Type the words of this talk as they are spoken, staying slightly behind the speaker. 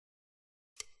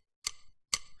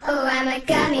I'm a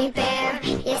gummy bear.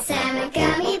 Yes, I'm a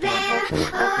gummy bear.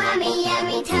 Oh, I'm a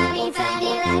yummy, tummy,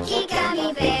 funny, lucky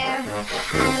gummy bear.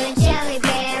 I'm a jelly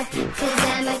bear, 'cause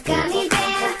I'm a gummy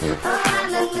bear. Oh,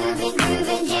 I'm a moving,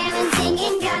 grooving, jamming,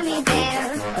 singing gummy bear.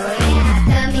 Oh yeah,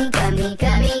 gummy, gummy,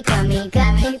 gummy, gummy,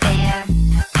 gummy bear.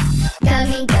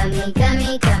 Gummy, gummy,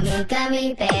 gummy, gummy,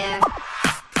 gummy bear.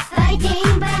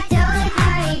 Biting by dolly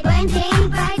party, blending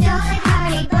by dolly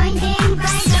party, blending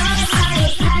by dolly party,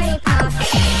 party pop.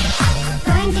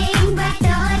 Blending by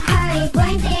dolly party,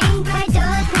 blending by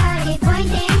dolly party,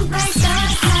 blending by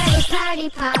dolly party, party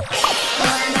pop.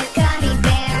 Oh, I'm a gummy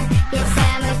bear. Yes,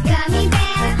 I'm a gummy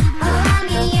bear. Oh, I'm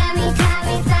a yummy,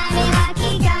 tummy, funny,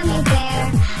 lucky gummy bear.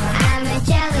 I'm a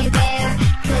jelly bear,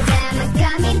 'cause I'm a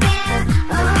gummy bear.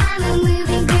 Oh, I'm a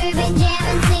moving, grooving,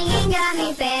 jamming, singing gummy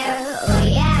bear. Oh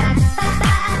yeah.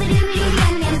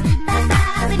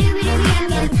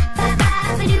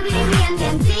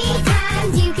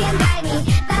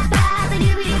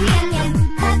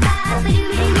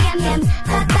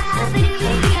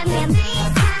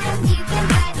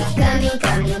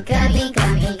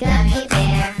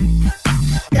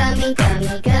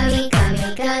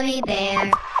 Gummy bear.